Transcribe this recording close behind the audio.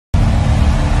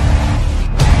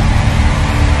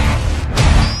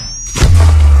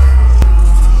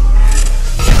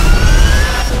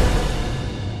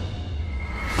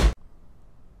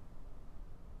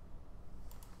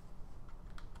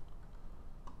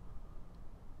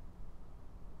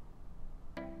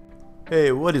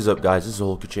Hey, what is up guys, this is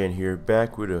Hulkachan here,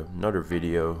 back with another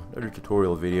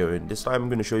tutorial video, and this time I'm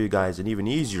going to show you guys an even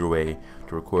easier way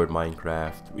to record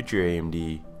Minecraft with your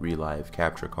Amd Relive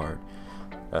capture card.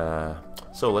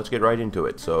 So let's get right into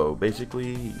it. So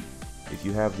basically, if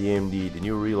you have the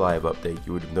new Relive update,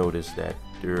 you would have noticed that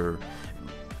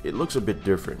it looks a bit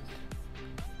different.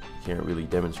 I can't really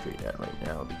demonstrate that right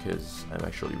now because I'm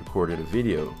actually recording a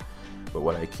video. But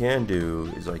what I can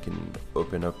do is I can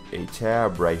open up a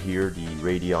tab right here, the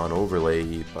Radeon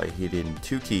overlay, by hitting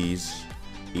two keys,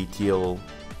 ATL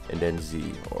and then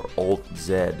Z, or Alt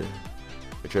Z,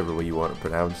 whichever way you want to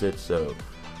pronounce it. So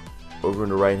over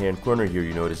in the right hand corner here,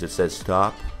 you notice it says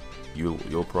stop.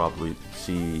 You'll probably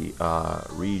see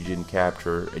region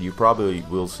capture, and you probably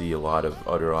will see a lot of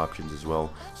other options as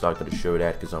well. It's not going to show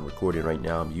that because I'm recording right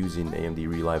now. I'm using Amd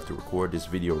Relive to record this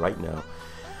video right now.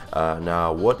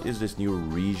 Now, what is this new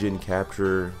region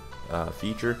capture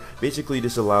feature? Basically,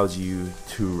 this allows you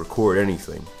to record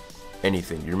anything.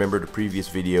 You remember the previous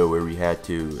video where we had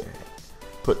to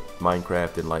put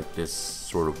Minecraft in like this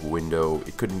sort of window?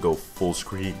 It couldn't go full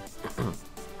screen.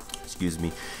 Excuse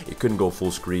me. It couldn't go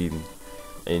full screen,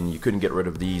 and you couldn't get rid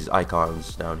of these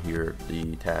icons down here,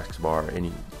 the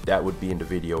taskbar. That would be in the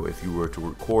video if you were to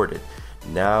record it.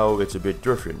 Now it's a bit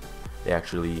different. They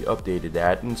actually updated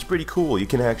that, and it's pretty cool. You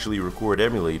can actually record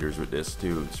emulators with this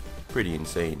too. It's pretty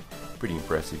insane, pretty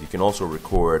impressive. You can also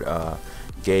record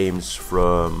games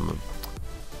from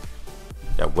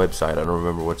that website. I don't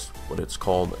remember what it's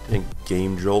called. I think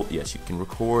Game Jolt. Yes, you can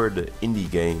record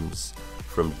indie games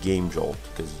from Game Jolt,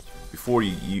 because before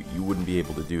you wouldn't be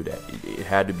able to do that. It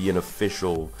had to be an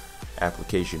official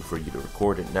application for you to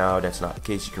record it. Now that's not the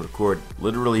case. You can record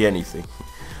literally anything.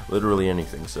 Literally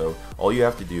anything. So all you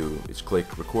have to do is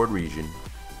click record region,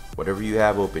 whatever you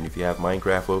have open. If you have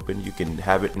Minecraft open, you can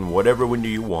have it in whatever window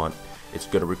you want. It's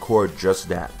gonna record just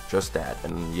that,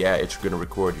 and yeah, it's gonna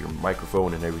record your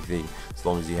microphone and everything, as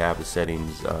long as you have the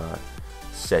settings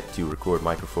set to record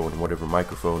microphone, whatever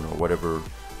microphone or whatever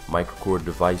microcord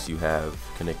device you have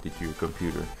connected to your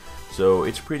computer. So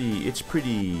it's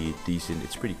pretty decent.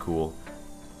 It's pretty cool.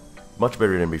 Much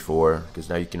better than before, because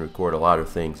now you can record a lot of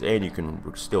things and you can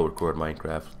still record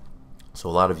Minecraft. So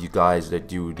a lot of you guys that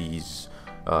do these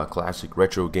classic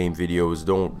retro game videos,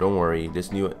 don't worry.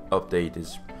 This new update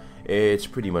it's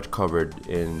pretty much covered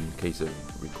in case of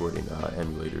recording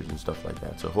emulators and stuff like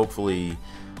that. So hopefully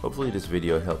this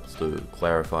video helps to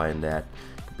clarify in that,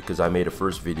 because I made a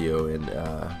first video and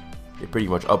it pretty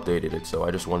much updated it. So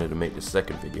I just wanted to make the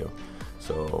second video.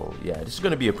 So yeah, this is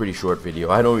going to be a pretty short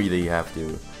video. I don't really have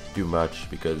to do much,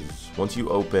 because once you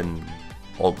open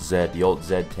the Alt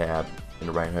Z tab in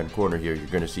the right hand corner here, you're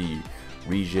going to see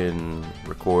region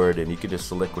record, and you can just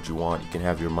select what you want. You can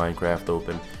have your Minecraft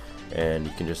open and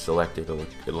you can just select it.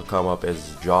 It'll come up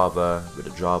as Java with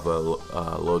a Java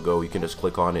logo. You can just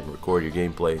click on it and record your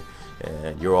gameplay,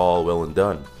 and you're all well and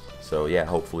done. So yeah,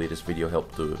 hopefully this video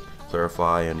helped to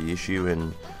clarify on the issue,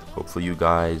 and hopefully you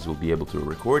guys will be able to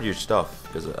record your stuff,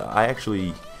 because I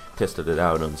actually tested it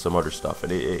out on some other stuff,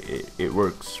 and it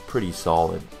works pretty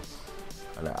solid.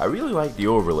 And I really like the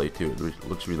overlay too. It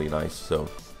looks really nice. So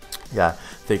yeah,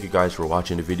 thank you guys for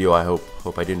watching the video. I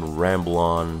hope I didn't ramble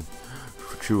on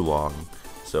for too long.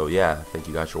 So yeah, thank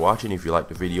you guys for watching. If you liked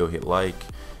the video, hit like.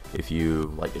 If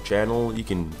you like the channel, you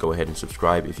can go ahead and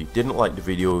subscribe. If you didn't like the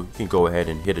video, you can go ahead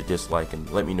and hit a dislike and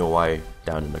let me know why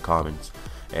down in the comments.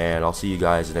 And I'll see you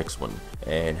guys next one.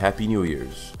 And Happy New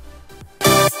Year's.